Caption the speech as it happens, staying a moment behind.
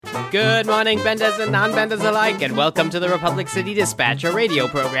Good morning, benders and non-benders alike, and welcome to the Republic City Dispatch, a radio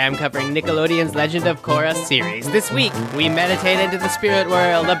program covering Nickelodeon's Legend of Korra series. This week, we meditate into the spirit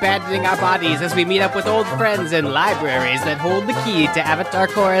world, abandoning our bodies as we meet up with old friends in libraries that hold the key to Avatar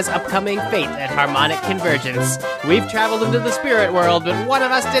Korra's upcoming fate at Harmonic Convergence. We've traveled into the spirit world, but one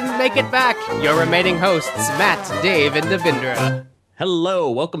of us didn't make it back. Your remaining hosts, Matt, Dave, and Devindra. Hello,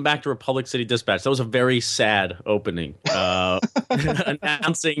 welcome back to Republic City Dispatch. That was a very sad opening,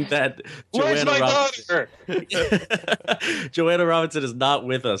 announcing that Joanna Robinson is not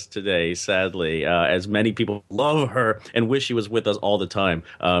with us today, sadly, as many people love her and wish she was with us all the time.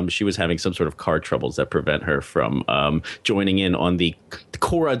 She was having some sort of car troubles that prevent her from joining in on the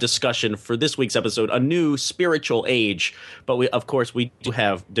Korra discussion for this week's episode, A New Spiritual Age. But we do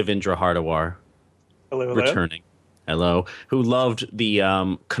have Devindra Hardawar returning. Hello, who loved the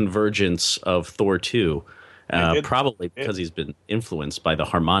convergence of Thor 2, probably because he's been influenced by the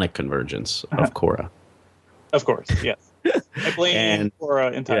harmonic convergence of Korra. Of course, yes. I blame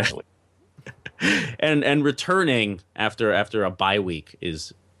Korra entirely. Yeah. and returning after a bye week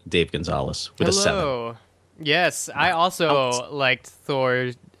is Dave Gonzalez with a 7. Yes, I also liked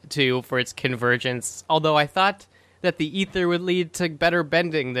Thor 2 for its convergence, although I thought that the ether would lead to better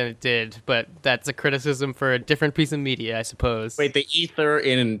bending than it did, but that's a criticism for a different piece of media, I suppose. Wait, the ether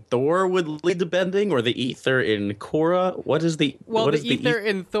in Thor would lead to bending, or the ether in Korra? What is the... Well, the ether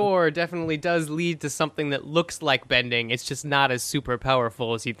in Thor definitely does lead to something that looks like bending. It's just not as super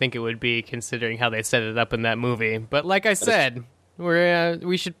powerful as you'd think it would be, considering how they set it up in that movie. But like I said,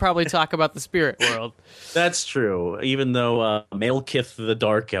 we should probably talk about the spirit world. That's true. Even though Malekith the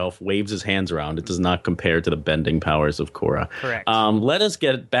Dark Elf waves his hands around, it does not compare to the bending powers of Korra. Correct. Let us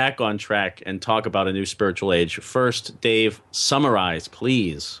get back on track and talk about A New Spiritual Age. First, Dave, summarize,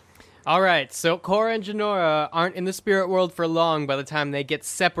 please. All right, so Korra and Jinora aren't in the spirit world for long by the time they get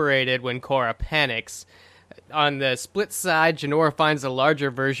separated when Korra panics. On the split side, Jinora finds a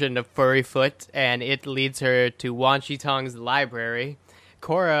larger version of Furryfoot, and it leads her to Wan Shi Tong's library.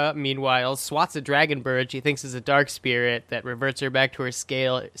 Korra, meanwhile, swats a dragon bird she thinks is a dark spirit that reverts her back to her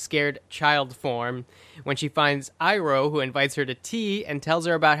scared child form when she finds Iroh, who invites her to tea and tells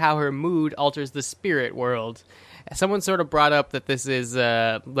her about how her mood alters the spirit world. Someone sort of brought up that this is,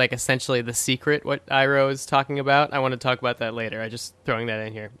 essentially The Secret, what Iroh is talking about. I want to talk about that later. I'm just throwing that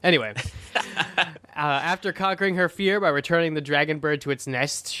in here. Anyway, after conquering her fear by returning the dragon bird to its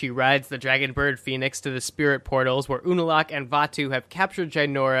nest, she rides the dragon bird phoenix to the spirit portals where Unalaq and Vaatu have captured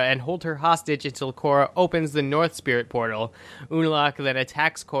Jinora and hold her hostage until Korra opens the north spirit portal. Unalaq then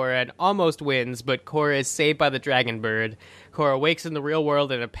attacks Korra and almost wins, but Korra is saved by the dragon bird. Korra wakes in the real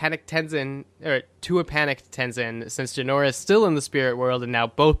world in a panicked Tenzin, since Jinora is still in the spirit world and now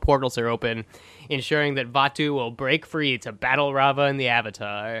both portals are open, ensuring that Vaatu will break free to battle Rava and the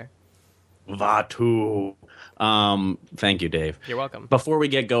Avatar. Vaatu. Thank you, Dave. You're welcome. Before we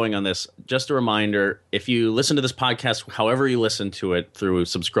get going on this, just a reminder, if you listen to this podcast, however you listen to it, through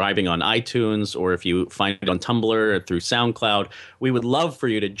subscribing on iTunes, or if you find it on Tumblr or through SoundCloud, we would love for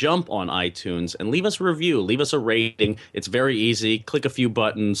you to jump on iTunes and leave us a review, leave us a rating. It's very easy. Click a few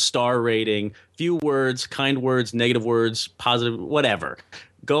buttons, star rating, few words, kind words, negative words, positive, whatever.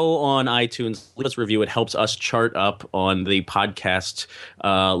 Go on iTunes, leave us a review. It helps us chart up on the podcast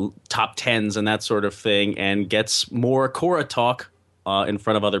top 10s and that sort of thing, and gets more Korra talk in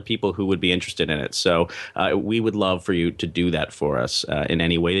front of other people who would be interested in it. So we would love for you to do that for us in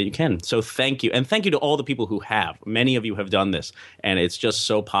any way that you can. So thank you. And thank you to all the people who have. Many of you have done this. And it's just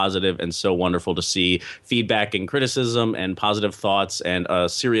so positive and so wonderful to see feedback and criticism and positive thoughts and a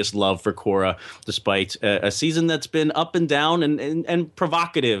serious love for Korra, despite a season that's been up and down and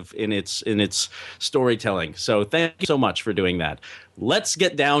provocative in its storytelling. So thank you so much for doing that. Let's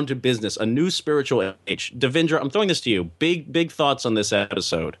get down to business. A New Spiritual Age. Devindra, I'm throwing this to you. Big thoughts on this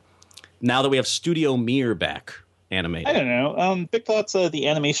episode. Now that we have Studio Mir back animated. I don't know. Big thoughts. The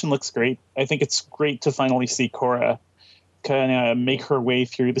animation looks great. I think it's great to finally see Korra kind of make her way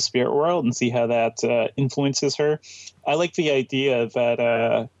through the spirit world and see how that influences her. I like the idea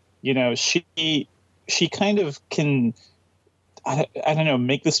that she kind of can, I don't know,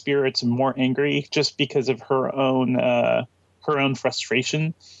 make the spirits more angry just because of her own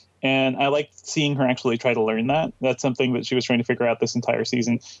frustration. And I like seeing her actually try to learn that. That's something that she was trying to figure out this entire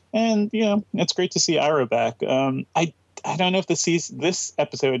season. And, it's great to see Iroh back. I don't know if this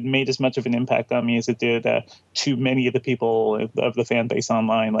episode made as much of an impact on me as it did to many of the people of the fan base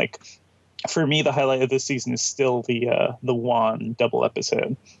online. Like, for me, the highlight of this season is still the Wan double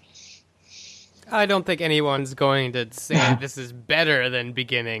episode. I don't think anyone's going to say this is better than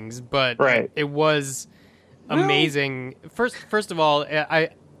Beginnings, but right. It was amazing. First of all,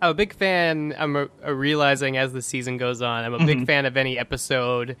 I'm a big fan. I'm realizing as the season goes on, I'm a big fan of any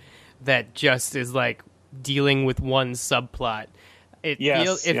episode that just is like dealing with one subplot. It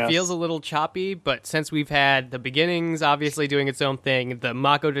feels a little choppy, but since we've had the beginnings obviously doing its own thing, the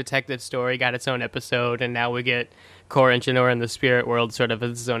Mako detective story got its own episode, and now we get Korra and Jinora in the spirit world sort of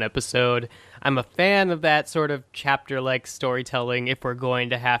as its own episode. I'm a fan of that sort of chapter-like storytelling if we're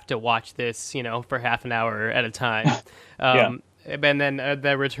going to have to watch this, for half an hour at a time. And then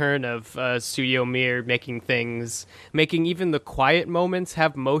the return of Studio Mir making even the quiet moments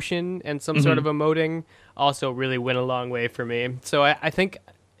have motion and some sort of emoting also really went a long way for me. So I think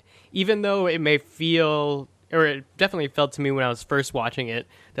even though it may feel, or it definitely felt to me when I was first watching it,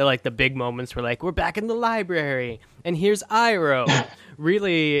 that like the big moments were like, we're back in the library and here's Iroh.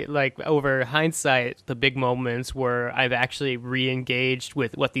 Really, like over hindsight, the big moments where I've actually re-engaged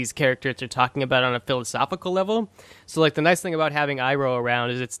with what these characters are talking about on a philosophical level. So like the nice thing about having Iroh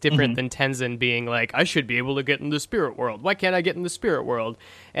around is it's different than Tenzin being like, I should be able to get in the spirit world. Why can't I get in the spirit world?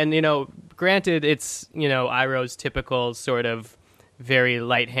 And, granted, it's, Iroh's typical sort of very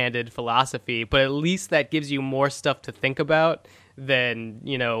light-handed philosophy, but at least that gives you more stuff to think about than,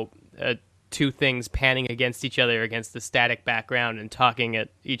 two things panning against each other against the static background and talking at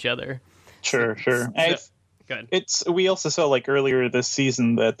each other. Sure. Good. We also saw like earlier this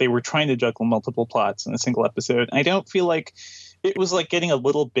season that they were trying to juggle multiple plots in a single episode. I don't feel like it was like getting a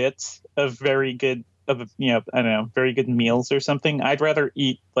little bit of very good very good meals or something. I'd rather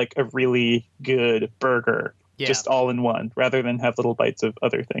eat like a really good burger just all in one rather than have little bites of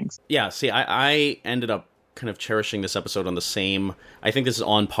other things. Yeah, see, I ended up kind of cherishing this episode on the same. I think this is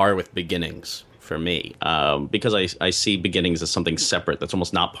on par with Beginnings for me, because I see Beginnings as something separate that's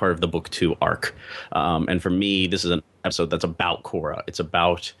almost not part of the Book 2 arc. And for me, this is an episode that's about Korra. It's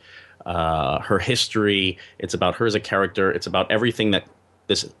about her history. It's about her as a character. It's about everything that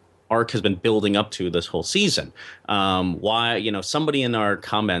this arc has been building up to this whole season. Why, somebody in our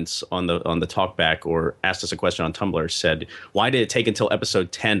comments on the talkback or asked us a question on Tumblr said, why did it take until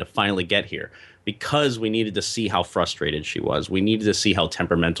episode 10 to finally get here? Because we needed to see how frustrated she was. We needed to see how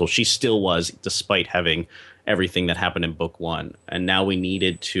temperamental she still was, despite having everything that happened in book 1. And now we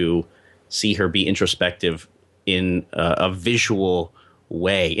needed to see her be introspective in a visual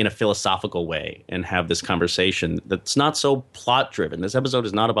way, in a philosophical way, and have this conversation that's not so plot driven. This episode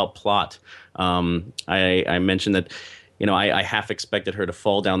is not about plot. I mentioned that, I half expected her to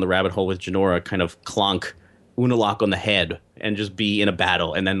fall down the rabbit hole with Jinora, kind of clonk Unalaq on the head and just be in a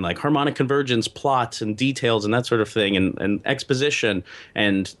battle, and then like harmonic convergence, plots and details and that sort of thing, and exposition.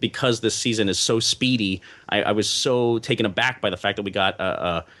 And because this season is so speedy, I was so taken aback by the fact that we got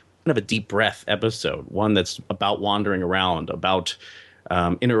a kind of a deep breath episode, one that's about wandering around, about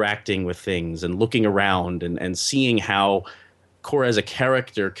interacting with things and looking around and seeing how Korra as a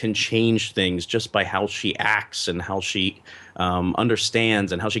character can change things just by how she acts and how she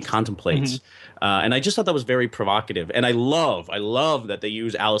understands and how she contemplates. And I just thought that was very provocative. And I love that they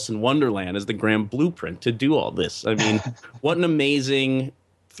use Alice in Wonderland as the grand blueprint to do all this. I mean, what an amazing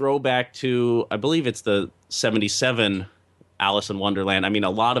throwback to, I believe it's the 77 Alice in Wonderland. I mean,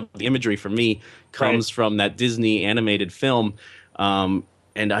 a lot of the imagery for me comes from that Disney animated film.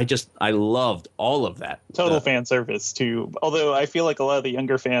 And I loved all of that. Total fan service too. Although I feel like a lot of the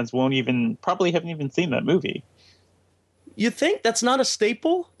younger fans probably haven't even seen that movie. You think that's not a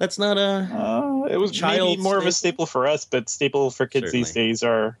staple? That's not a it was maybe more of a staple for us, but staple for kids these days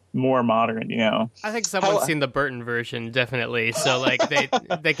are more modern, I think someone's seen the Burton version, definitely. So like they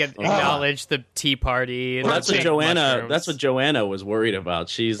can acknowledge the Tea Party. And that's what Joanna was worried about.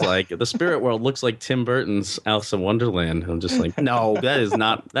 She's like, the spirit world looks like Tim Burton's Alice in Wonderland. I'm just like, no,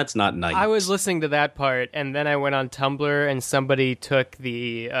 that's not nice. I was listening to that part, and then I went on Tumblr, and somebody took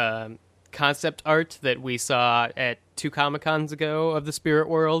the concept art that we saw at 2 Comic-Cons ago of the spirit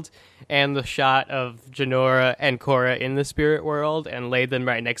world and the shot of Jinora and Korra in the spirit world and laid them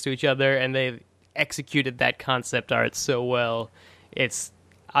right next to each other, and they executed that concept art so well. It's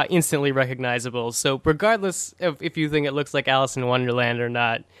instantly recognizable. So regardless of if you think it looks like Alice in Wonderland or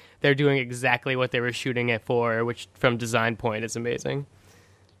not, they're doing exactly what they were shooting it for, which from design point is amazing.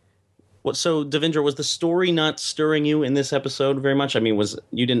 So, Devindra, was the story not stirring you in this episode very much? I mean,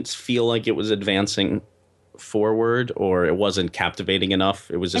 you didn't feel like it was advancing forward, or it wasn't captivating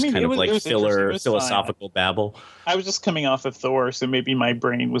enough? It was just filler, philosophical babble. I was just coming off of Thor, so maybe my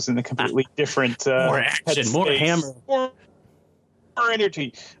brain was in a completely different more action, more hammer. More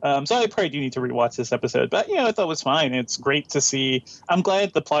energy. So I probably do need to rewatch this episode. But, I thought it was fine. It's great to see. I'm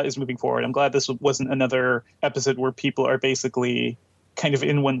glad the plot is moving forward. I'm glad this wasn't another episode where people are basically kind of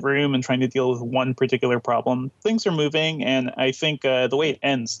in one room and trying to deal with one particular problem. Things are moving, and I think the way it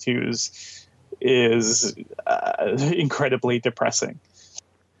ends too is incredibly depressing.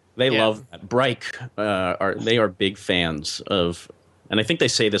 They love that. Bryke are big fans of, and I think they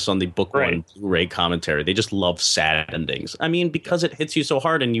say this on the Book One Blu-ray commentary. They just love sad endings. I mean, because it hits you so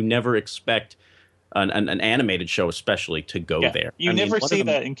hard, and you never expect an animated show, especially, to go there. You never see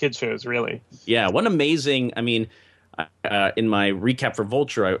that in kids shows, really. Yeah, what amazing. I mean, in my recap for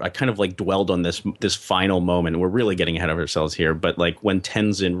Vulture, I kind of like dwelled on this final moment. We're really getting ahead of ourselves here, but like when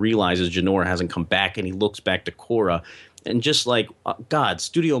Tenzin realizes Jinora hasn't come back, and he looks back to Korra, and just like, God,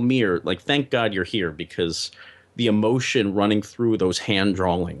 Studio Mir, like, thank God you're here, because the emotion running through those hand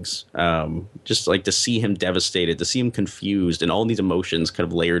drawings, just like to see him devastated, to see him confused, and all these emotions kind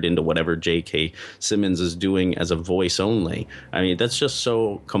of layered into whatever J.K. Simmons is doing as a voice only. I mean, that's just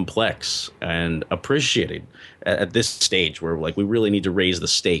so complex and appreciated at this stage where, like, we really need to raise the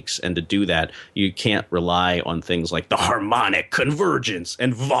stakes. And to do that, you can't rely on things like the harmonic convergence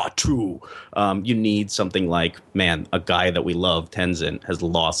and Vatu. You need something like, man, a guy that we love, Tenzin, has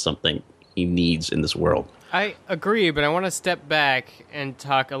lost something he needs in this world. I agree, but I want to step back and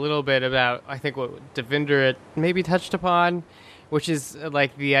talk a little bit about, I think, what Devendra maybe touched upon, which is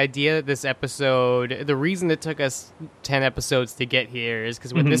like the idea that this episode, the reason it took us 10 episodes to get here is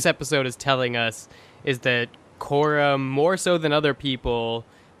because what this episode is telling us is that Korra, more so than other people,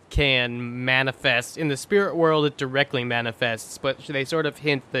 can manifest. In the spirit world, it directly manifests, but they sort of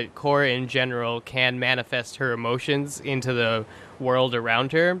hint that Korra in general can manifest her emotions into the world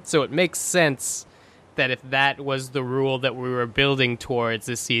around her. So it makes sense that if that was the rule that we were building towards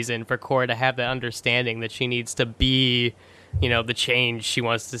this season, for Korra to have that understanding that she needs to be, you know, the change she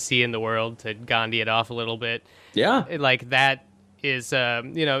wants to see in the world, to Gandhi it off a little bit. Yeah. Like, that is,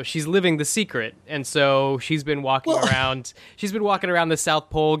 you know, she's living the secret. And so she's been walking around the South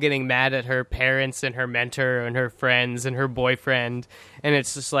Pole getting mad at her parents and her mentor and her friends and her boyfriend. And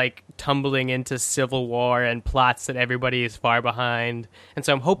it's just like tumbling into civil war and plots that everybody is far behind. And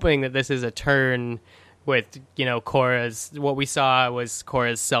so I'm hoping that this is a turn with, you know, what we saw was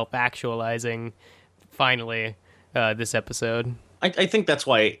Korra's self-actualizing finally this episode. I think that's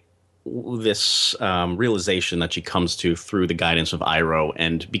why this realization that she comes to through the guidance of Iroh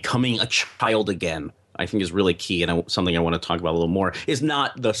and becoming a child again, I think is really key, and something I want to talk about a little more, is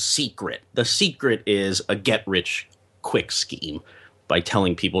not the secret. The secret is a get-rich-quick scheme by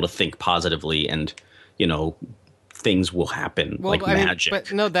telling people to think positively, and, you know, things will happen, magic.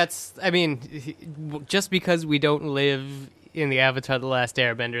 But no, that's, I mean, just because we don't live in the Avatar The Last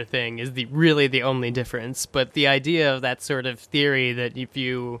Airbender thing is really the only difference. But the idea of that sort of theory that if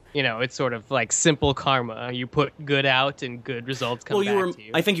you know, it's sort of like simple karma. You put good out and good results come back to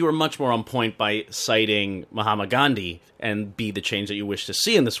you. I think you were much more on point by citing Mahatma Gandhi and be the change that you wish to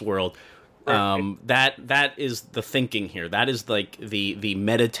see in this world. That is the thinking here. That is like the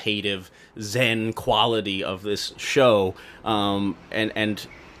meditative Zen quality of this show.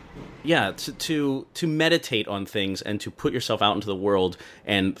 Yeah, to meditate on things and to put yourself out into the world,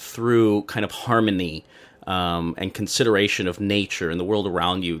 and through kind of harmony and consideration of nature and the world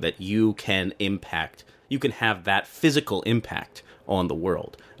around you, that you can impact. You can have that physical impact on the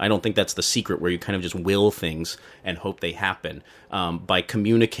world. I don't think that's the secret, where you kind of just will things and hope they happen. By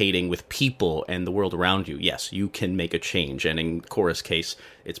communicating with people and the world around you, yes, you can make a change. And in Korra's case,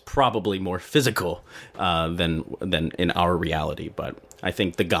 it's probably more physical than in our reality. But I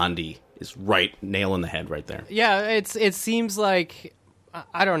think the Gandhi is right, nail in the head right there. Yeah, it seems like,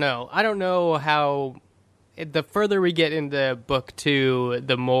 I don't know how. The further we get into book 2,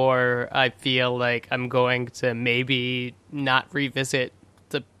 the more I feel like I'm going to maybe not revisit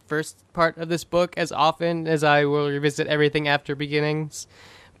the first part of this book as often as I will revisit everything after Beginnings.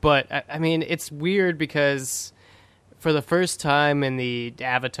 But, I mean, it's weird because for the first time in the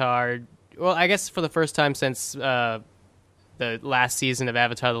Avatar, well, I guess for the first time since the last season of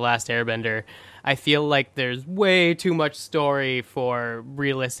Avatar The Last Airbender, I feel like there's way too much story for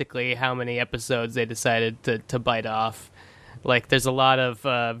realistically how many episodes they decided to bite off. Like, there's a lot of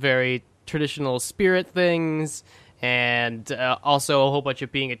very traditional spirit things, and also a whole bunch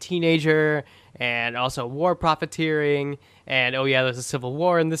of being a teenager, and also war profiteering, and oh yeah, there's a civil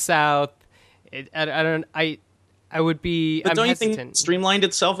war in the South. I would be. But I'm don't hesitant. you think streamlined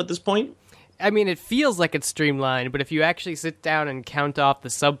itself at this point? I mean, it feels like it's streamlined, but if you actually sit down and count off the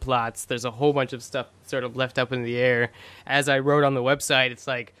subplots, there's a whole bunch of stuff sort of left up in the air. As I wrote on the website, it's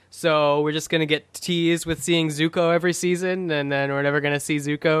like, so we're just going to get teased with seeing Zuko every season, and then we're never going to see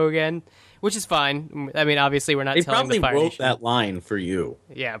Zuko again, which is fine. I mean, obviously, we're not telling the Fire They probably wrote Nation. that line for you.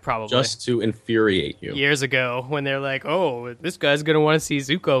 Yeah, probably. Just to infuriate you. Years ago, when they're like, oh, this guy's going to want to see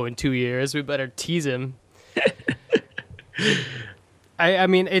Zuko in 2 years, we better tease him. I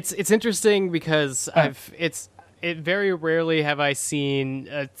mean, it's interesting because it very rarely have I seen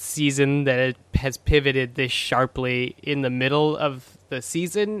a season that it has pivoted this sharply in the middle of the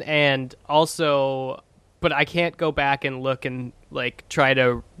season, and also, but I can't go back and look and like try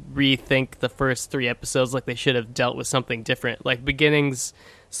to rethink the first 3 episodes like they should have dealt with something different. Like beginnings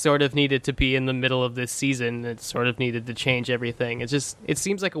sort of needed to be in the middle of this season. It sort of needed to change everything. It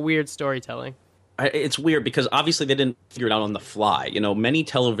seems like a weird storytelling. It's weird because obviously they didn't figure it out on the fly. You know, many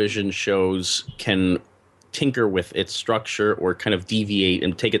television shows can tinker with its structure or kind of deviate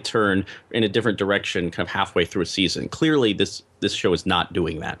and take a turn in a different direction kind of halfway through a season. Clearly, this show is not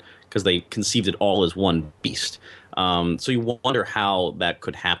doing that because they conceived it all as one beast. So you wonder how that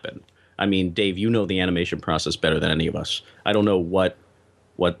could happen. I mean, Dave, you know the animation process better than any of us. I don't know what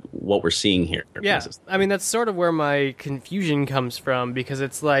we're seeing here. Yeah, I mean, that's sort of where my confusion comes from, because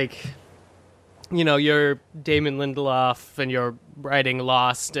it's like, you know, you're Damon Lindelof and you're writing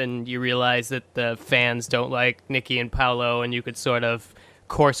Lost, and you realize that the fans don't like Nikki and Paolo, and you could sort of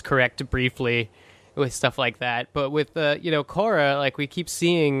course correct briefly with stuff like that. But with Korra, like we keep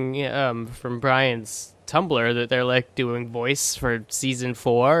seeing from Brian's Tumblr that they're like doing voice for season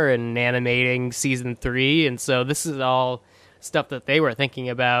 4 and animating season 3, and so this is all stuff that they were thinking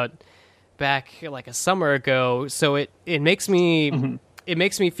about back like a summer ago. So it makes me. Mm-hmm. It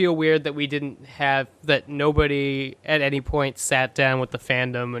makes me feel weird that we didn't have, that nobody at any point sat down with the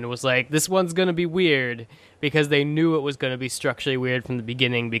fandom and was like, this one's going to be weird, because they knew it was going to be structurally weird from the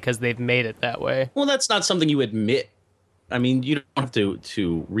beginning because they've made it that way. Well, that's not something you admit. I mean, you don't have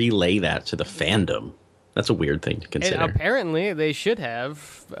to relay that to the fandom. That's a weird thing to consider. And apparently, they should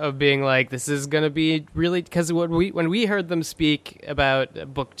have, of being like, this is going to be really, because when we heard them speak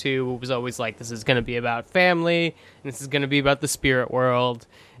about Book 2, it was always like, this is going to be about family, and this is going to be about the spirit world,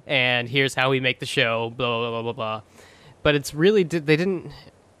 and here's how we make the show, blah, blah, blah, blah, blah. But it's really, they didn't,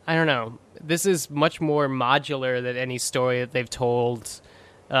 I don't know. This is much more modular than any story that they've told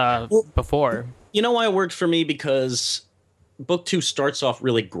before. You know why it worked for me? Because Book 2 starts off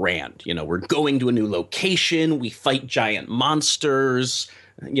really grand. You know, we're going to a new location. We fight giant monsters.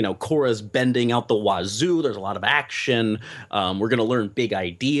 You know, Korra's bending out the wazoo. There's a lot of action. We're going to learn big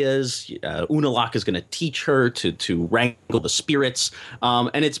ideas. Unalaq is going to teach her to wrangle the spirits.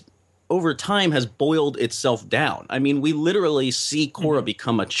 And it's over time has boiled itself down. I mean, we literally see Korra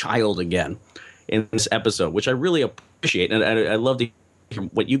become a child again in this episode, which I really appreciate. And I love to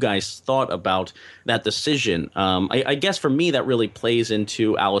what you guys thought about that decision. I guess for me, that really plays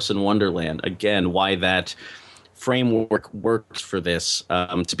into Alice in Wonderland. Again, why that framework works for this,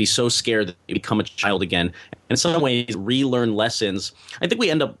 to be so scared that you become a child again. In some ways, relearn lessons. I think we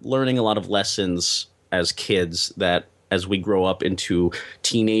end up learning a lot of lessons as kids that as we grow up into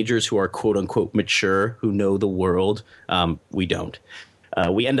teenagers who are quote unquote mature, who know the world, we don't.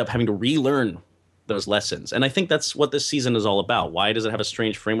 We end up having to relearn those lessons. And I think that's what this season is all about. Why does it have a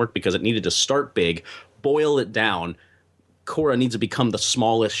strange framework? Because it needed to start big, boil it down. Korra needs to become the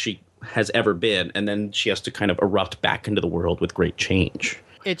smallest she has ever been, and then she has to kind of erupt back into the world with great change.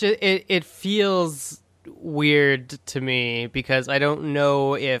 It feels weird to me because I don't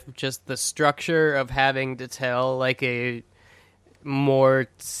know if just the structure of having to tell like a more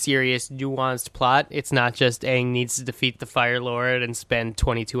serious, nuanced plot. It's not just Aang needs to defeat the Fire Lord and spend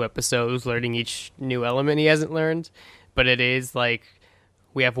 22 episodes learning each new element he hasn't learned, but it is like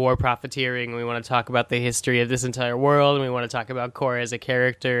we have war profiteering, and we want to talk about the history of this entire world, and we want to talk about Korra as a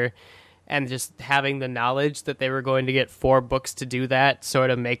character, and just having the knowledge that they were going to get 4 books to do that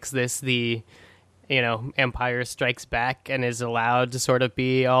sort of makes this the, you know, Empire Strikes Back and is allowed to sort of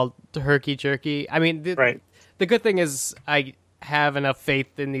be all herky-jerky. I mean, the good thing is I have enough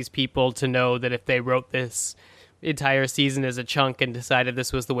faith in these people to know that if they wrote this entire season as a chunk and decided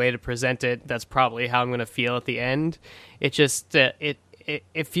this was the way to present it, that's probably how I'm going to feel at the end. It just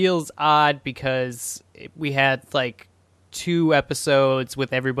it feels odd because we had like 2 episodes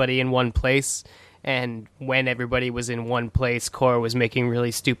with everybody in one place, and when everybody was in one place, Korra was making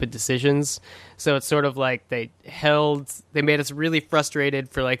really stupid decisions. So it's sort of like they made us really frustrated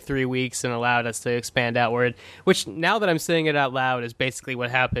for like 3 weeks and allowed us to expand outward, which now that I'm saying it out loud is basically what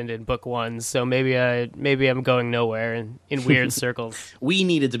happened in book 1. So maybe I'm going nowhere in weird circles. We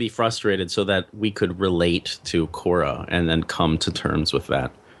needed to be frustrated so that we could relate to Korra and then come to terms with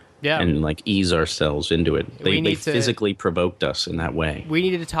that. Yeah. And like ease ourselves into it. They physically provoked us in that way. We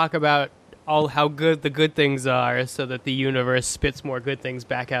needed to talk about all how good the good things are so that the universe spits more good things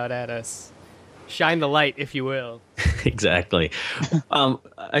back out at us. Shine the light, if you will. Exactly.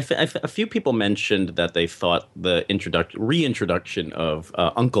 A few people mentioned that they thought the reintroduction of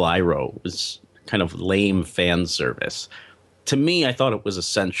Uncle Iroh was kind of lame fan service. To me, I thought it was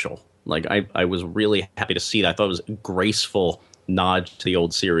essential. Like I was really happy to see that. I thought it was a graceful nod to the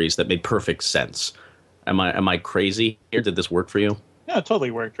old series that made perfect sense. Am I crazy here? Did this work for you? No, it totally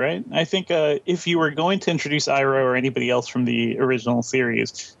worked, right? I think if you were going to introduce Iroh or anybody else from the original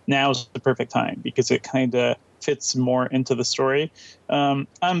series, now's the perfect time because it kind of fits more into the story.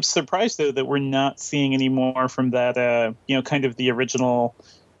 I'm surprised, though, that we're not seeing any more from that, kind of the original.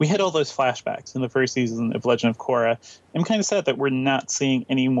 We had all those flashbacks in the first season of Legend of Korra. I'm kind of sad that we're not seeing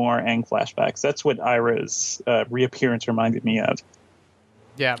any more Aang flashbacks. That's what Iroh's reappearance reminded me of.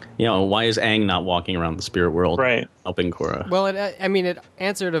 Yeah. Why is Aang not walking around the spirit world helping Korra? Well, it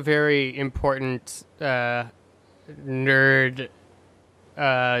answered a very important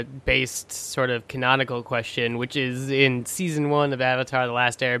nerd-based sort of canonical question, which is in Season 1 of Avatar The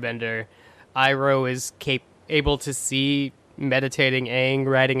Last Airbender, Iroh is able to see meditating Aang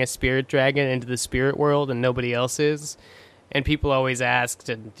riding a spirit dragon into the spirit world and nobody else is. And people always asked,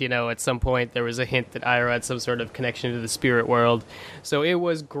 and, at some point there was a hint that Iroh had some sort of connection to the spirit world. So it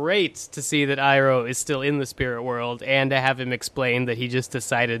was great to see that Iroh is still in the spirit world and to have him explain that he just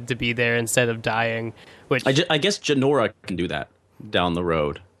decided to be there instead of dying. Which I guess Jinora can do that down the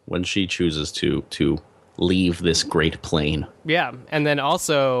road when she chooses to leave this great plane. Yeah, and then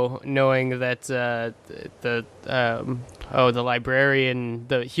also knowing that the librarian,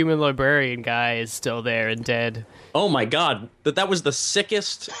 the human librarian guy is still there and dead. Oh my god, that was the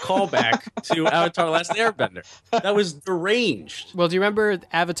sickest callback to Avatar The Last Airbender. That was deranged. Well, do you remember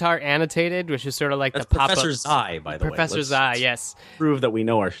Avatar Annotated, which is sort of like That's the pop-up? Professor Zai, by the way. Professor Zai, yes. Prove that we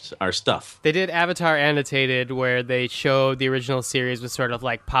know our stuff. They did Avatar Annotated, where they showed the original series with sort of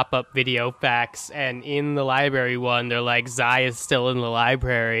like pop-up video facts, and in the library one, they're like, Zai is still in the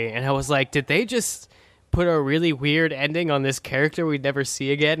library, and I was like, did they just put a really weird ending on this character we'd never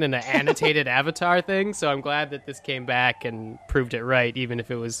see again in an annotated Avatar thing? So I'm glad that this came back and proved it right, even if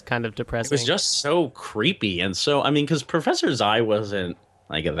it was kind of depressing. It was just so creepy, and so, because Professor Zai wasn't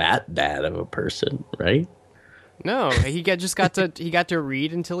like that bad of a person, right? No, he got to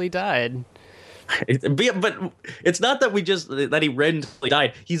read until he died. But it's not that that he read until he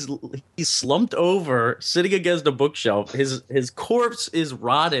died. He's slumped over, sitting against a bookshelf. His corpse is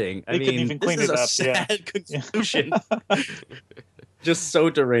rotting. They couldn't even clean it up. This is a sad conclusion. Just so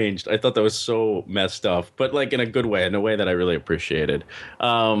deranged. I thought that was so messed up, but like in a good way, in a way that I really appreciated.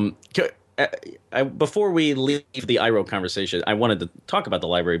 Before we leave the Iroh conversation, I wanted to talk about the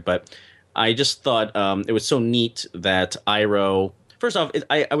library, but I just thought it was so neat that Iroh. First off,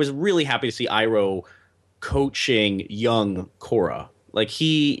 I was really happy to see Iroh coaching young Korra. Like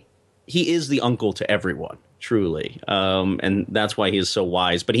he is the uncle to everyone, truly, and that's why he is so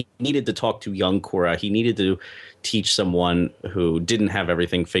wise. But he needed to talk to young Korra. He needed to teach someone who didn't have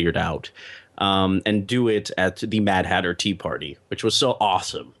everything figured out, and do it at the Mad Hatter Tea Party, which was so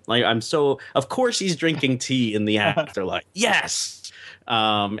awesome. Like of course he's drinking tea in the afterlife. Yes.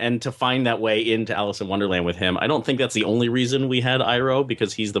 And to find that way into Alice in Wonderland with him, I don't think that's the only reason we had Iroh,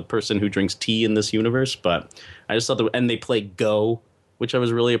 because he's the person who drinks tea in this universe. But I just thought and they play Go, which I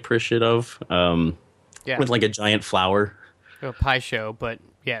was really appreciative of, with like a giant flower. A pie show, but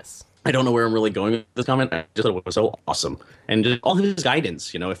yes. I don't know where I'm really going with this comment. I just thought it was so awesome. And just all his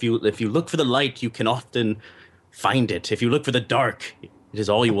guidance, if you look for the light, you can often find it. If you look for the dark, it is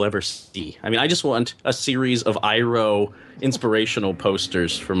all you will ever see. I just want a series of Iroh inspirational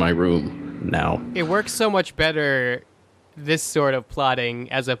posters for my room now. It works so much better, this sort of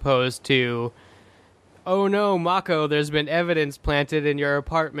plotting, as opposed to, oh no, Mako, there's been evidence planted in your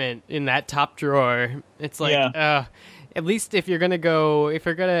apartment in that top drawer. It's like, at least if you're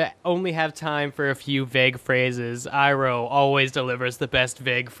gonna only have time for a few vague phrases, Iroh always delivers the best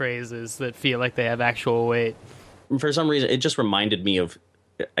vague phrases that feel like they have actual weight. For some reason, it just reminded me of,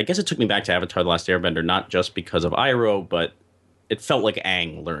 I guess it took me back to Avatar The Last Airbender, not just because of Iroh, but it felt like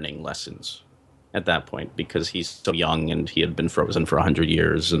Aang learning lessons at that point, because he's so young and he had been frozen for 100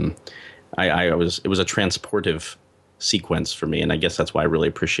 years. And it was a transportive sequence for me, and I guess that's why I really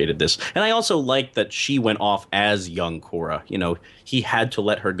appreciated this. And I also liked that she went off as young Korra. You know, he had to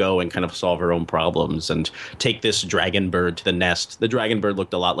let her go and kind of solve her own problems and take this dragon bird to the nest. The dragon bird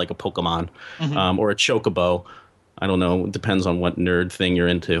looked a lot like a Pokemon, or a Chocobo. I don't know. It depends on what nerd thing you're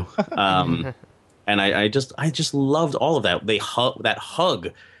into. And I just loved all of that. That hug,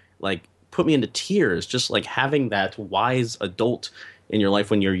 like, put me into tears. Just like having that wise adult in your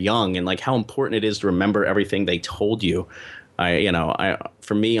life when you're young, and like how important it is to remember everything they told you.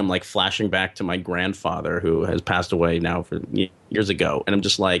 For me, I'm like flashing back to my grandfather who has passed away now for years ago. And I'm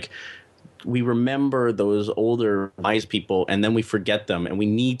just like, we remember those older wise people and then we forget them. And we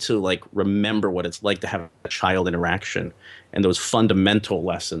need to like remember what it's like to have a child interaction and those fundamental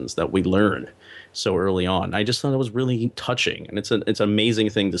lessons that we learn so early on. I just thought it was really touching. And it's an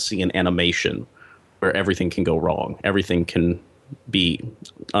amazing thing to see in animation where everything can go wrong. Everything can be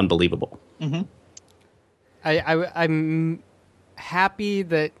unbelievable. Mm-hmm. I'm happy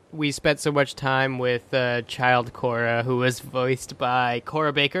that we spent so much time with child Korra, who was voiced by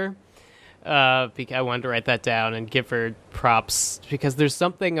Cora Baker. I wanted to write that down and give her props because there's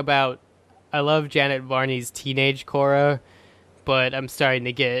something about, I love Janet Varney's teenage Korra, but I'm starting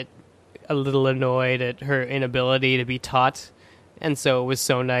to get a little annoyed at her inability to be taught. And so it was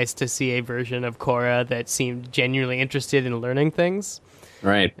so nice to see a version of Korra that seemed genuinely interested in learning things.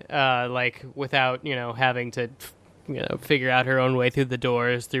 Right. Like without, having to, figure out her own way through the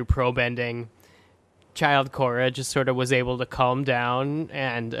doors, through pro bending. Child Korra just sort of was able to calm down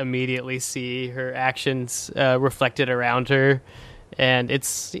and immediately see her actions reflected around her. And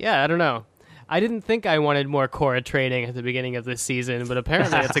I don't know. I didn't think I wanted more Korra training at the beginning of this season, but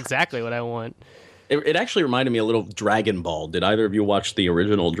apparently that's exactly what I want. It actually reminded me a little of Dragon Ball. Did either of you watch the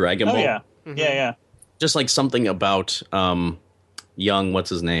original Dragon Ball? Yeah. Mm-hmm. Yeah. Just like something about young, what's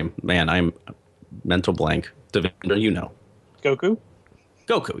his name? Man, I'm mental blank. Devendra, Goku?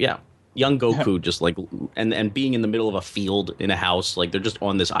 Goku, yeah. Young Goku, just like, and being in the middle of a field in a house, like they're just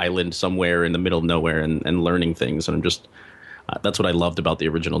on this island somewhere in the middle of nowhere and learning things. And I'm just, that's what I loved about the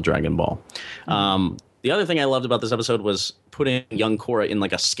original Dragon Ball. Mm-hmm. The other thing I loved about this episode was putting young Korra in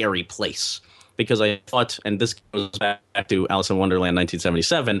like a scary place. Because I thought, and this goes back to Alice in Wonderland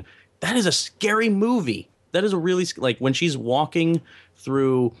 1977, that is a scary movie. That is a really, like, when she's walking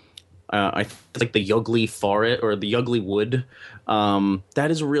through, I think like the Yugli forest or the Yugli wood,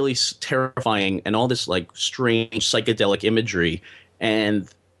 that is really terrifying, and all this, like, strange psychedelic imagery. And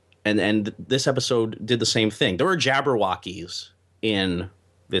this episode did the same thing. There were Jabberwockies in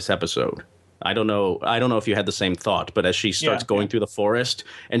this episode. I don't know if you had the same thought, but as she starts going through the forest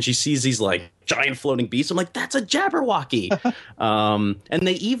and she sees these like giant floating beasts, I'm like, that's a Jabberwocky.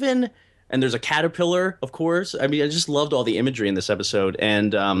 And there's a caterpillar, of course. I mean, I just loved all the imagery in this episode.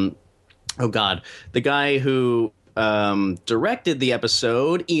 And the guy who directed the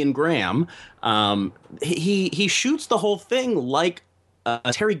episode, Ian Graham, he shoots the whole thing like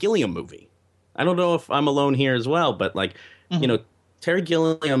a Terry Gilliam movie. I don't know if I'm alone here as well, but like, Terry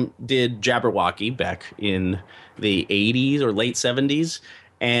Gilliam did Jabberwocky back in the 80s or late 70s,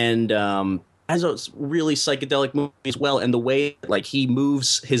 and has a really psychedelic movie as well. And the way like he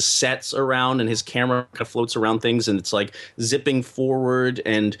moves his sets around and his camera kind of floats around things, and it's like zipping forward,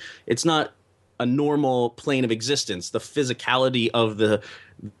 and it's not a normal plane of existence. The physicality of the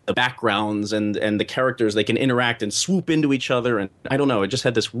backgrounds and the characters, they can interact and swoop into each other, and I don't know, it just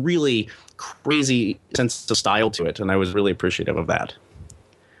had this really crazy sense of style to it, and I was really appreciative of that.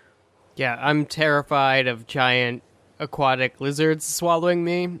 Yeah, I'm terrified of giant aquatic lizards swallowing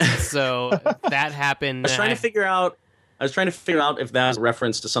me, so that happened. I was trying to figure out if that was a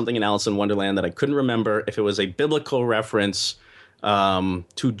reference to something in Alice in Wonderland that I couldn't remember, if it was a biblical reference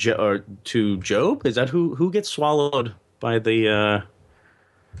to Job. Is that who gets swallowed by the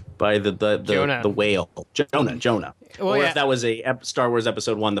Jonah. The whale, Jonah, Well, or yeah. if that was a Star Wars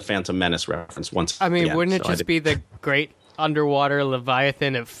Episode 1, The Phantom Menace reference. Wouldn't it just be the great underwater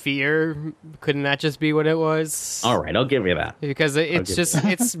leviathan of fear? Couldn't that just be what it was? All right, I'll give you that, because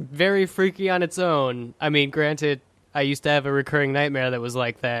it's very freaky on its own. I mean, granted, I used to have a recurring nightmare that was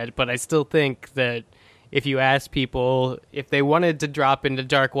like that, but I still think that if you ask people if they wanted to drop into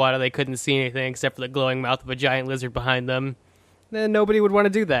dark water, they couldn't see anything except for the glowing mouth of a giant lizard behind them, then nobody would want to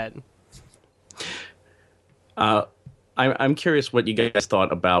do that. I'm curious what you guys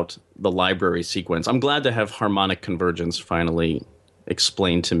thought about the library sequence. I'm glad to have harmonic convergence finally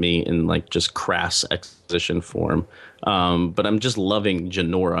explained to me in like just crass exposition form. But I'm just loving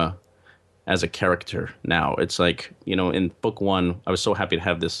Jinora as a character now. It's like, in book one, I was so happy to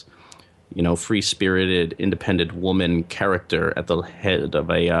have this free-spirited, independent woman character at the head of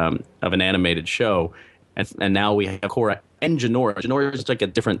an animated show, and now we have Korra and Jinora. Jinora is like a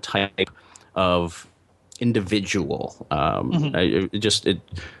different type of individual. It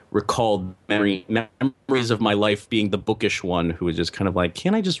recalled memories of my life being the bookish one who was just kind of like,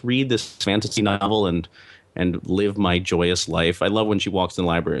 can't I just read this fantasy novel and live my joyous life? I love when she walks in the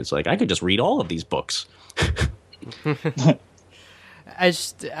library. It's like, I could just read all of these books.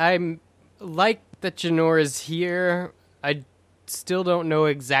 I'm like that Jinora's here. I still don't know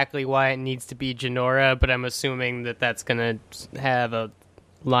exactly why it needs to be Jinora, but I'm assuming that that's going to have a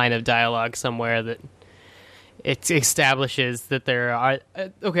line of dialogue somewhere that it establishes that there are...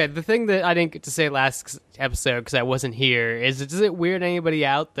 okay, the thing that I didn't get to say last episode because I wasn't here is, does it weird anybody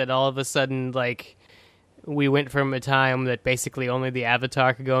out that all of a sudden, like, we went from a time that basically only the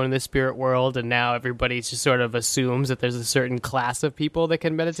Avatar could go into the spirit world, and now everybody just sort of assumes that there's a certain class of people that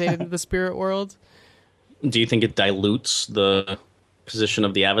can meditate into the spirit world? Do you think it dilutes the position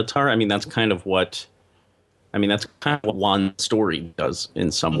of the Avatar? I mean, that's kind of what Wan's story does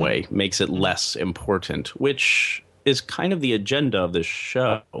in some way, makes it less important, which is kind of the agenda of this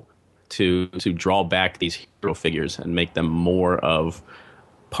show, to draw back these hero figures and make them more of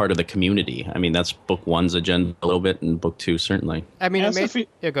part of the community. I mean, that's book 1's agenda a little bit, and book 2 certainly. I mean,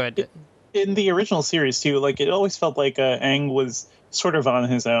 yeah, go ahead. In the original series too, like, it always felt like Aang was sort of on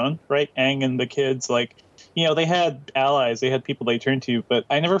his own, right? Aang and the kids, like, they had allies, they had people they turned to, but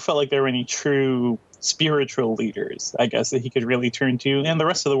I never felt like there were any true spiritual leaders, I guess, that he could really turn to. And the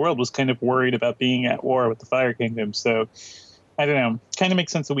rest of the world was kind of worried about being at war with the Fire Kingdom. So, I don't know. Kind of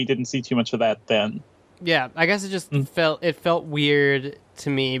makes sense that we didn't see too much of that then. Yeah, I guess it just felt weird to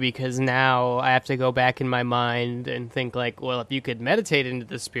me, because now I have to go back in my mind and think, like, well, if you could meditate into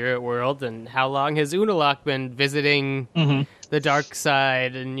the spirit world, then how long has Unalaq been visiting the dark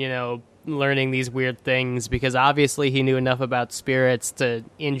side and, learning these weird things? Because obviously he knew enough about spirits to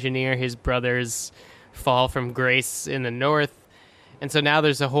engineer his brother's fall from grace in the north. And so now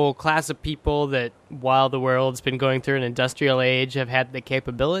there's a whole class of people that, while the world's been going through an industrial age, have had the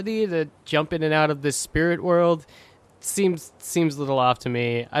capability to jump in and out of this spirit world. Seems a little off to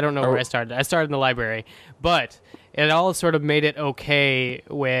me. I don't know where I started. I started in the library. But it all sort of made it okay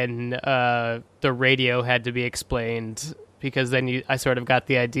when the radio had to be explained, because then I sort of got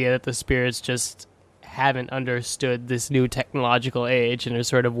the idea that the spirits just haven't understood this new technological age and are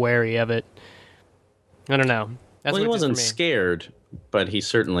sort of wary of it. I don't know. Well, he wasn't scared, but he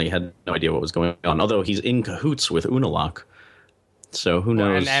certainly had no idea what was going on, although he's in cahoots with Unalaq. So who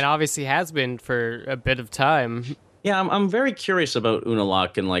knows? And obviously has been for a bit of time. Yeah, I'm very curious about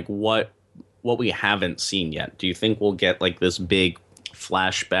Unalaq and, like, what we haven't seen yet. Do you think we'll get, like, this big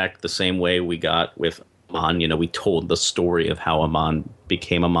flashback the same way we got with Amon? We told the story of how Amon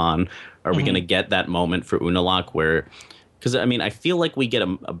became Amon. Are we going to get that moment for Unalaq where... Because, I mean, I feel like we get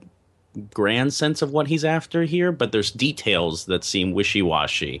a grand sense of what he's after here, but there's details that seem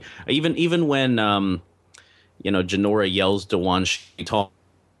wishy-washy. Even when, Jinora yells to Wan Shi Tong,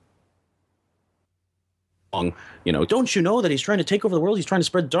 don't you know that he's trying to take over the world? He's trying to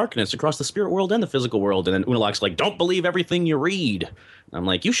spread darkness across the spirit world and the physical world. And then Unalaq's like, don't believe everything you read. And I'm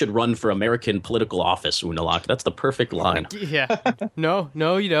like, you should run for American political office, Unalaq. That's the perfect line. Yeah. No,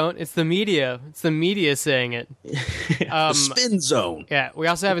 you don't. It's the media. It's the media saying it. The spin zone. Yeah. We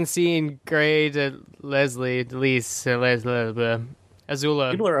also haven't seen Grey Azula.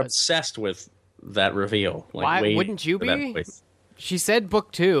 People are obsessed with that reveal. Like, why wouldn't you be? She said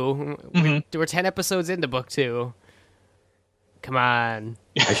book 2. We're 10 episodes into book 2. Come on.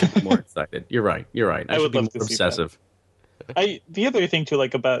 I should be more excited. You're right. I should be more obsessive. The other thing, too,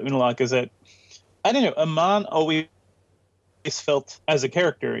 like, about Unalaq is that, I don't know, Amon always felt, as a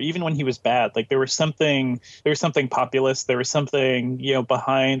character, even when he was bad, like, there was something populist, there was something,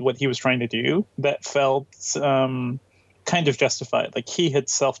 behind what he was trying to do that felt kind of justified. Like, he had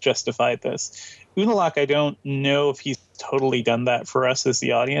self-justified this. Unalaq, I don't know if he's totally done that for us as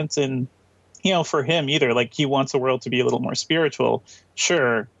the audience, and for him either. Like, he wants the world to be a little more spiritual,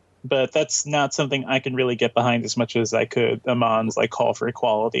 sure, but that's not something I can really get behind as much as I could Amon's, like, call for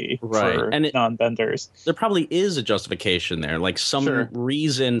equality for non-benders. There probably is a justification there, like some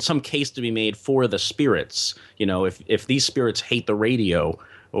reason, some case to be made for the spirits. If these spirits hate the radio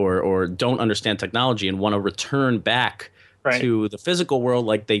or don't understand technology and want to return back to the physical world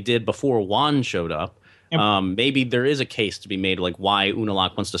like they did before Wan showed up. Yep. Maybe there is a case to be made, like, why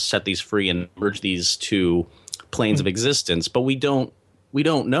Unalaq wants to set these free and merge these two planes of existence, but we don't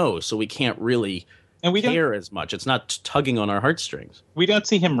know, so we can't really And we don't care as much. It's not tugging on our heartstrings. We don't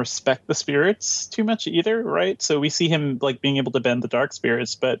see him respect the spirits too much either, right? So we see him like being able to bend the dark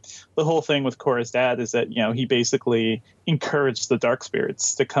spirits, but the whole thing with Korra's dad is that, you know, he basically encouraged the dark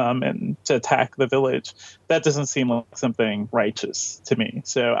spirits to come and to attack the village. That doesn't seem like something righteous to me.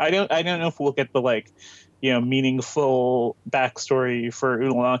 So I don't know if we'll get the like, you know, meaningful backstory for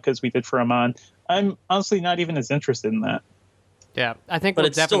Ulanaka as we did for Amon. I'm honestly not even as interested in that. Yeah, I think But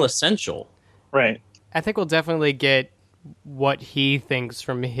it's still essential. Right. I think we'll definitely get what he thinks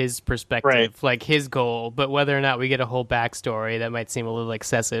from his perspective, Right. like his goal, but whether or not we get a whole backstory, that might seem a little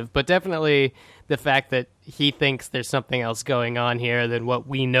excessive. But definitely the fact that he thinks there's something else going on here than what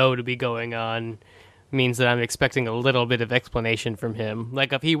we know to be going on means that I'm expecting a little bit of explanation from him.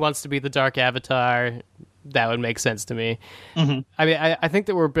 Like, if he wants to be the Dark Avatar, that would make sense to me. Mm-hmm. I mean, I think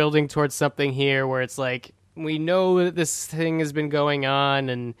that we're building towards something here where it's like, we know that this thing has been going on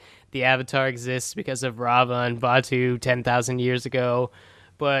and the Avatar exists because of Rava and Vatu 10,000 years ago.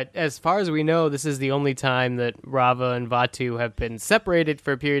 But as far as we know, this is the only time that Rava and Vatu have been separated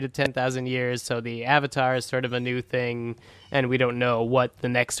for a period of 10,000 years. So the Avatar is sort of a new thing, and we don't know what the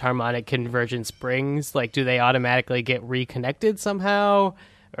next harmonic convergence brings. Like, do they automatically get reconnected somehow?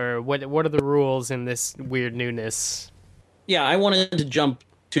 Or what are the rules in this weird newness? Yeah, I wanted to jump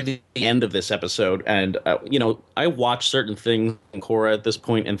to the end of this episode, and I watch certain things in Korra at this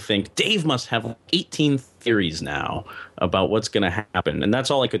point and think Dave must have 18 theories now about what's going to happen, and that's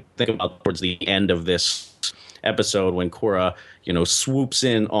all I could think about towards the end of this episode when Korra, swoops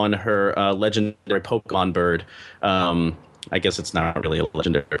in on her legendary Pokemon bird. I guess it's not really a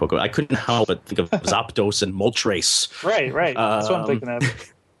legendary Pokemon. I couldn't help but think of Zapdos and Moltres. Right. That's what I'm thinking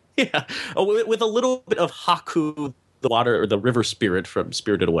of. Yeah, with a little bit of Haku, the water or the river spirit from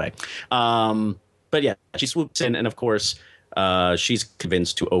Spirited Away. But yeah, she swoops in, and of course, she's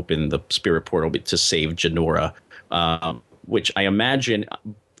convinced to open the spirit portal to save Jinora, which I imagine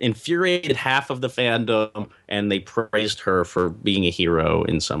infuriated half of the fandom, and they praised her for being a hero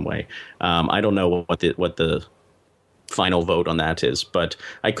in some way. I don't know what the final vote on that is, but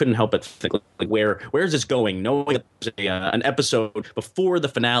I couldn't help but think, like, where is this going? Knowing that there's an episode before the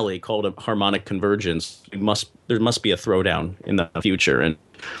finale called a Harmonic Convergence, there must be a throwdown in the future. And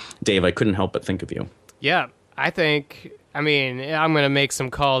Dave, I couldn't help but think of you. Yeah, I'm going to make some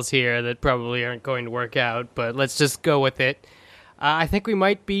calls here that probably aren't going to work out, but let's just go with it. I think we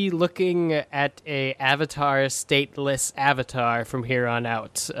might be looking at a Avatar stateless Avatar from here on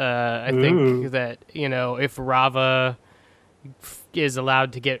out. I think that, if Rava is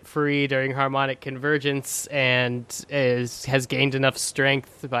allowed to get free during Harmonic Convergence and has gained enough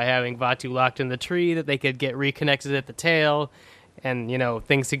strength by having Vatu locked in the tree that they could get reconnected at the tail and,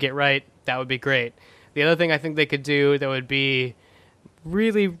 things to get right, that would be great. The other thing I think they could do that would be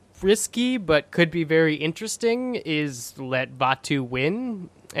really risky but could be very interesting is let Vatu win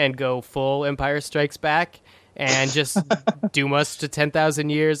and go full Empire Strikes Back and just doom us to 10,000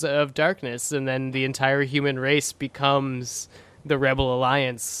 years of darkness, and then the entire human race becomes the Rebel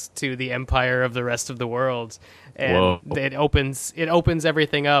Alliance to the empire of the rest of the world. And Whoa. it opens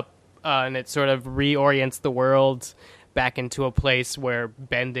everything up, and it sort of reorients the world back into a place where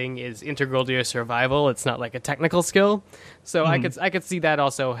bending is integral to your survival. It's not like a technical skill. So I could see that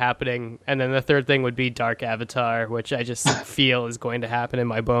also happening. And then the third thing would be Dark Avatar, which I just feel is going to happen in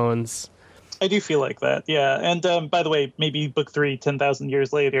my bones. I do feel like that, yeah. And by the way, maybe book 3, 10,000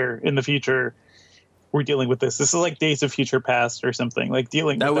 years later in the future, we're dealing with this. This is like Days of Future Past or something, like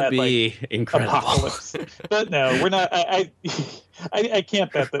dealing That with would that be like, incredible. apocalypse. But no, we're not. I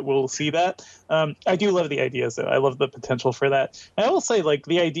can't bet that we'll see that. I do love the ideas, though. I love the potential for that. I will say, like,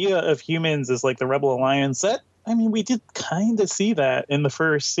 the idea of humans as like the Rebel Alliance, we did kind of see that in the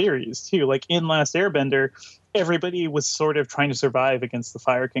first series too. Like in Last Airbender, everybody was sort of trying to survive against the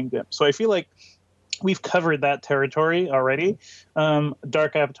Fire Kingdom. So I feel like we've covered that territory already.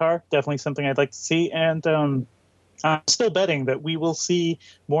 Dark Avatar, definitely something I'd like to see. And I'm still betting that we will see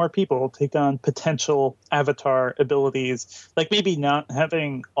more people take on potential Avatar abilities, like maybe not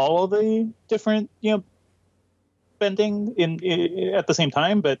having all of the different, bending at the same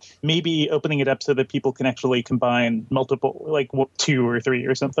time, but maybe opening it up so that people can actually combine multiple, like 2 or 3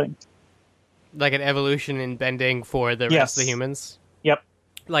 or something. Like an evolution in bending for the rest of the humans? Yep.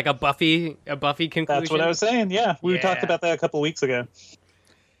 Like a Buffy conclusion? That's what I was saying, yeah. We talked about that a couple weeks ago.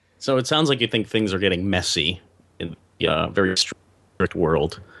 So it sounds like you think things are getting messy in the very strict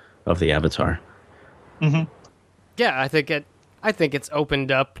world of the Avatar. Mm-hmm. Yeah, I think it's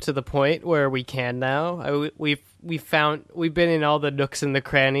opened up to the point where we can now. We've been in all the nooks and the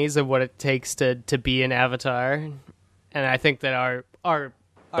crannies of what it takes to be an Avatar, and I think that our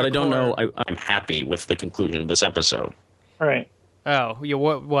but I don't know. I'm happy with the conclusion of this episode. Right. Oh,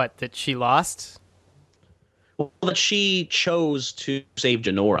 what? That she lost? Well, that she chose to save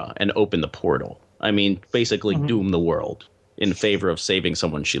Janora and open the portal. I mean, basically doom the world in favor of saving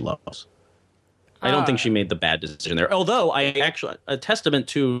someone she loves. I don't think she made the bad decision there. Although a testament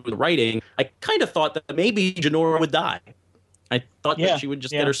to the writing, I kind of thought that maybe Janora would die. I thought that she would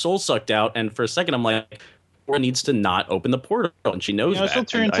just get her soul sucked out. And for a second, I'm like, Janora needs to not open the portal, and she knows that. She'll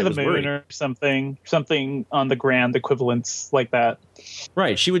turn to the moon or something on the grand equivalents like that.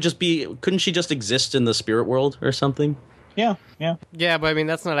 Right. She would just be. Couldn't she just exist in the spirit world or something? Yeah. Yeah, but I mean,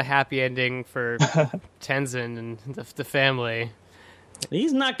 that's not a happy ending for Tenzin and the family.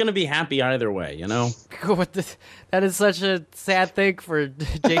 He's not going to be happy either way, you know? That is such a sad thing for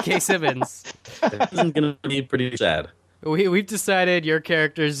J.K. Simmons. This is going to be pretty sad. We've decided your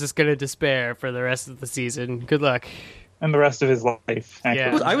character is just going to despair for the rest of the season. Good luck. And the rest of his life.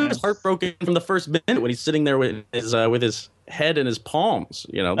 Actually. Yeah. I was heartbroken from the first minute when he's sitting there with his head in his palms.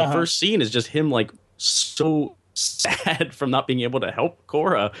 You know, the first scene is just him, like, so sad from not being able to help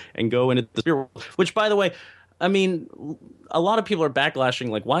Korra and go into the spirit world. Which, by the way, I mean, a lot of people are backlashing,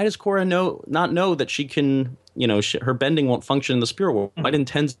 like, why does Korra not know that she can, you know, her bending won't function in the spirit world? Why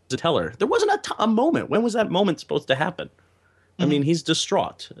didn't Tenzin tell her? There wasn't a moment. When was that moment supposed to happen? I mean, he's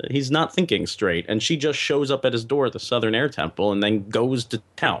distraught. He's not thinking straight. And she just shows up at his door at the Southern Air Temple and then goes to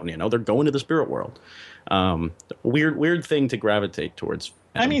town. You know, they're going to the spirit world. Weird thing to gravitate towards.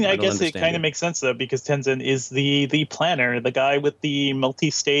 I mean, I guess it kind of makes sense, though, because Tenzin is the planner, the guy with the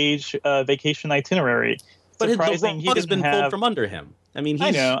multi-stage vacation itinerary. But the rug has been pulled from under him. I mean,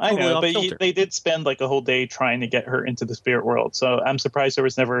 he's I know, but they did spend like a whole day trying to get her into the spirit world. So I'm surprised there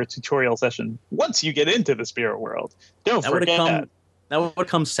was never a tutorial session. Once you get into the spirit world, don't forget that would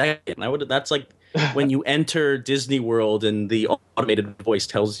come second. That's like when you enter Disney World and the automated voice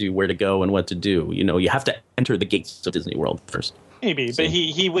tells you where to go and what to do. You know, you have to enter the gates of Disney World first. Maybe, but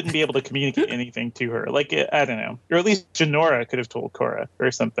he wouldn't be able to communicate anything to her. Like, I don't know. Or at least Janora could have told Korra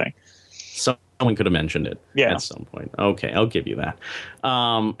or something. Someone could have mentioned it at some point. Okay, I'll give you that.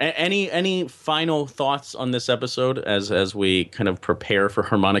 Any final thoughts on this episode as we kind of prepare for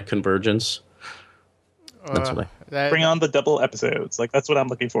harmonic convergence? Bring on the double episodes. Like, that's what I'm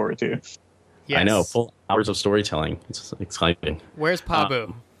looking forward to. Yes. I know, full hours of storytelling. It's exciting. Where's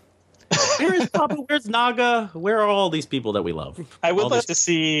Pabu? Where is Pabu? Where's Naga? Where are all these people that we love? I would love to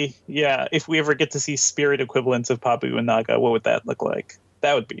see, if we ever get to see spirit equivalents of Pabu and Naga, what would that look like?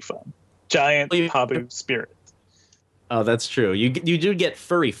 That would be fun. Giant Pabu spirit. Oh, that's true. You do get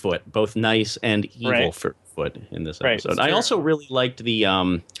Furry Foot, both nice and evil Furry Foot in this episode. I also really liked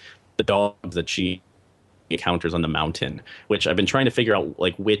the dogs that she encounters on the mountain, which I've been trying to figure out,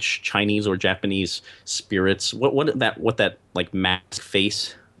 like, which Chinese or Japanese spirits. What that like mask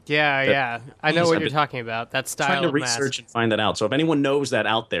face. Yeah. I know what you're talking about. That style. Trying to research and find that out. So if anyone knows that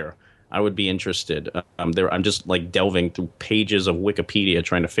out there, I would be interested. I'm just like delving through pages of Wikipedia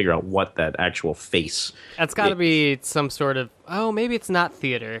trying to figure out what that actual face. That's got to be some sort of. Oh, maybe it's not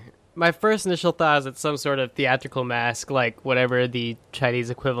theater. My first initial thought is it's some sort of theatrical mask, like whatever the Chinese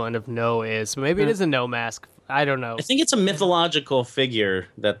equivalent of No is. But maybe it is a No mask. I don't know. I think it's a mythological figure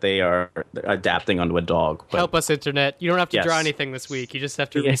that they are adapting onto a dog. Help us, Internet. You don't have to draw anything this week. You just have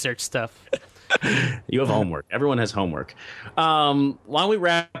to research stuff. You have homework. Everyone has homework. Why don't we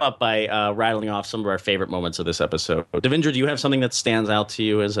wrap up by rattling off some of our favorite moments of this episode? Devindra, do you have something that stands out to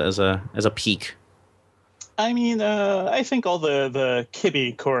you as a peak? I mean, I think all the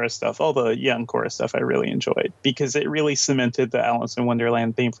Kibby Korra stuff, all the young Korra stuff, I really enjoyed because it really cemented the Alice in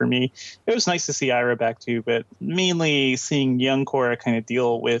Wonderland theme for me. It was nice to see Ira back too, but mainly seeing young Korra kind of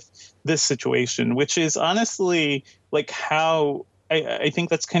deal with this situation, which is honestly like how I think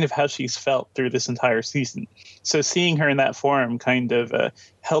that's kind of how she's felt through this entire season. So seeing her in that form kind of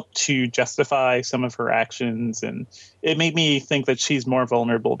helped to justify some of her actions, and it made me think that she's more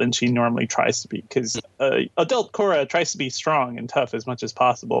vulnerable than she normally tries to be, because adult Korra tries to be strong and tough as much as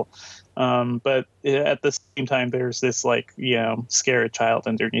possible. But at the same time, there's this scared child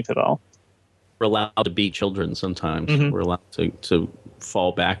underneath it all. We're allowed to be children sometimes. Mm-hmm. We're allowed to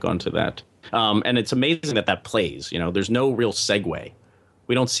fall back onto that. And it's amazing that plays. There's no real segue.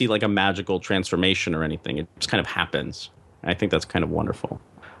 We don't see like a magical transformation or anything. It just kind of happens. I think that's kind of wonderful.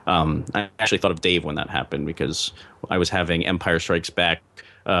 I actually thought of Dave when that happened because I was having Empire Strikes Back,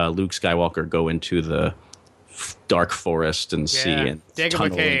 Luke Skywalker go into the dark forest and see and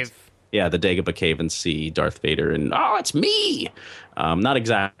Dagobah Cave. Yeah, the Dagobah Cave and see Darth Vader and, oh, it's me! Not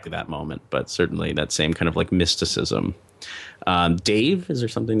exactly that moment, but certainly that same kind of like mysticism Dave, is there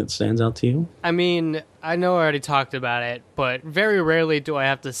something that stands out to you? I mean, I know I already talked about it, but very rarely do I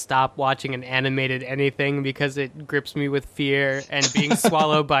have to stop watching an animated anything because it grips me with fear, and being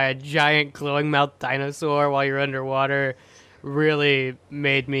swallowed by a giant glowing mouth dinosaur while you're underwater really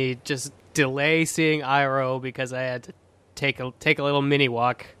made me just delay seeing Iroh because I had to take a little mini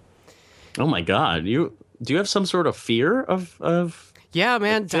walk. Oh my God. Do you have some sort of fear of Yeah,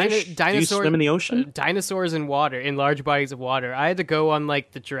 man, dinosaurs. Do you swim in the ocean? Dinosaurs in water, in large bodies of water. I had to go on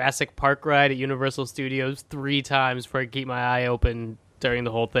like the Jurassic Park ride at Universal Studios 3 times before I could keep my eye open during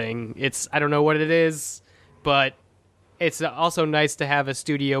the whole thing. I don't know what it is, but it's also nice to have a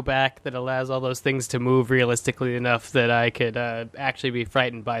studio back that allows all those things to move realistically enough that I could actually be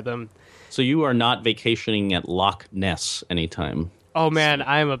frightened by them. So you are not vacationing at Loch Ness anytime? Oh man,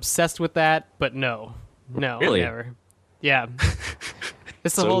 I am obsessed with that, but no, Really? never. Yeah.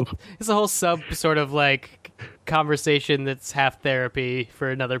 It's a whole sub sort of like conversation that's half therapy for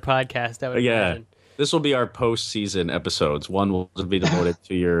another podcast. I would imagine. This will be our post-season episodes. One will be devoted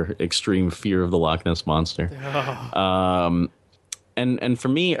to your extreme fear of the Loch Ness Monster. Oh. And for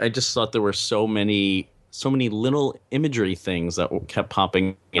me, I just thought there were so many little imagery things that kept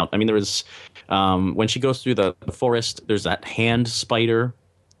popping out. I mean, there was when she goes through the forest, there's that hand spider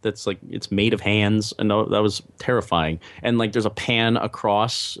that's like it's made of hands, and that was terrifying. And like there's a pan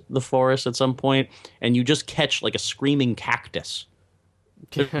across the forest at some point, and you just catch like a screaming cactus.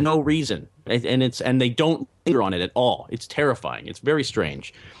 There's no reason, and they don't linger on it at all. It's terrifying. It's very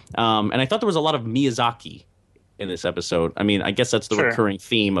strange. And I thought there was a lot of Miyazaki in this episode. I mean, I guess that's the recurring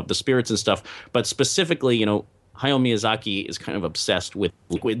theme of the spirits and stuff. But specifically, Hayao Miyazaki is kind of obsessed with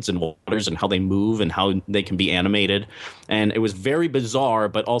liquids and waters and how they move and how they can be animated. And it was very bizarre,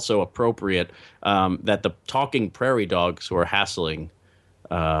 but also appropriate that the talking prairie dogs who are hassling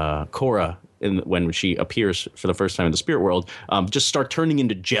Korra when she appears for the first time in the spirit world just start turning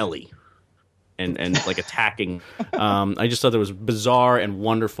into jelly and like attacking. I just thought that was bizarre and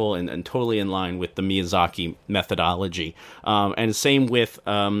wonderful and totally in line with the Miyazaki methodology. And same with,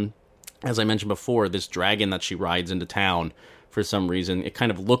 as I mentioned before, this dragon that she rides into town for some reason. It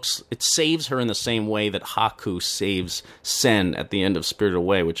kind of it saves her in the same way that Haku saves Sen at the end of Spirited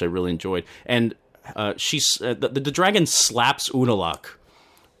Away, which I really enjoyed. And the dragon slaps Unalaq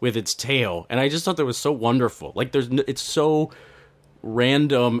with its tail, and I just thought that was so wonderful. Like it's so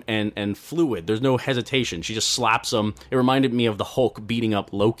random and fluid. There's no hesitation. She just slaps him. It reminded me of the Hulk beating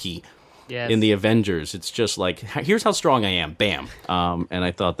up Loki in the Avengers. It's just like, here's how strong I am. Bam. And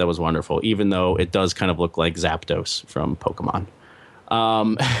I thought that was wonderful, even though it does kind of look like Zapdos from Pokemon.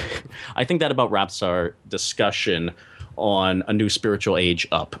 I think that about wraps our discussion on A New Spiritual Age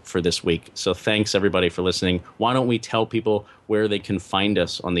up for this week. So thanks, everybody, for listening. Why don't we tell people where they can find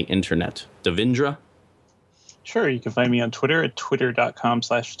us on the internet? Devindra? Sure, you can find me on Twitter at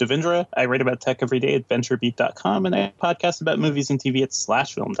twitter.com/Devindra. I write about tech every day at venturebeat.com, and I podcast about movies and TV at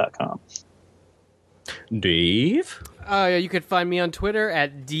slashfilm.com. Dave? You could find me on Twitter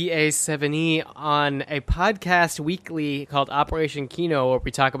at DA7E on a podcast weekly called Operation Kino, where we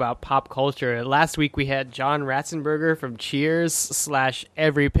talk about pop culture. Last week we had John Ratzenberger from Cheers /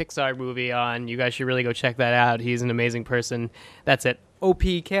 every Pixar movie on. You guys should really go check that out. He's an amazing person. That's at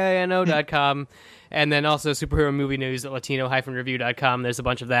opkino.com. And then also superhero movie news at latino-review.com. There's a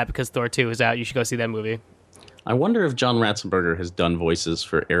bunch of that because Thor 2 is out. You should go see that movie. I wonder if John Ratzenberger has done voices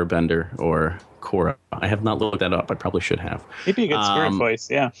for Airbender or Korra. I have not looked that up. I probably should have. He'd be a good spirit voice,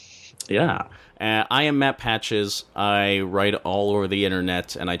 yeah. Yeah. I am Matt Patches. I write all over the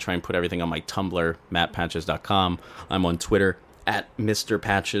internet, and I try and put everything on my Tumblr, mattpatches.com. I'm on Twitter at Mr.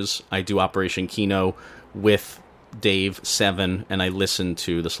 Patches. I do Operation Kino with Dave 7, and I listen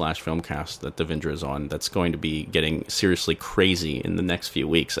to the Slash Filmcast that Devindra is on. That's going to be getting seriously crazy in the next few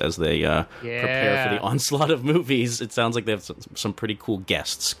weeks as they prepare for the onslaught of movies. It sounds like they have some pretty cool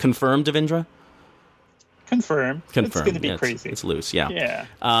guests. Confirmed, Devindra? Confirmed. It's going to be crazy. It's loose, yeah.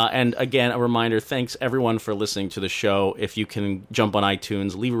 And again, a reminder, thanks everyone for listening to the show. If you can jump on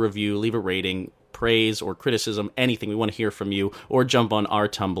iTunes, leave a review, leave a rating, praise or criticism, anything. We want to hear from you, or jump on our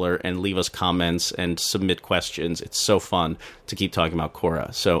Tumblr and leave us comments and submit questions. It's so fun to keep talking about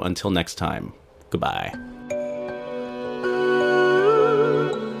Korra. So until next time, goodbye.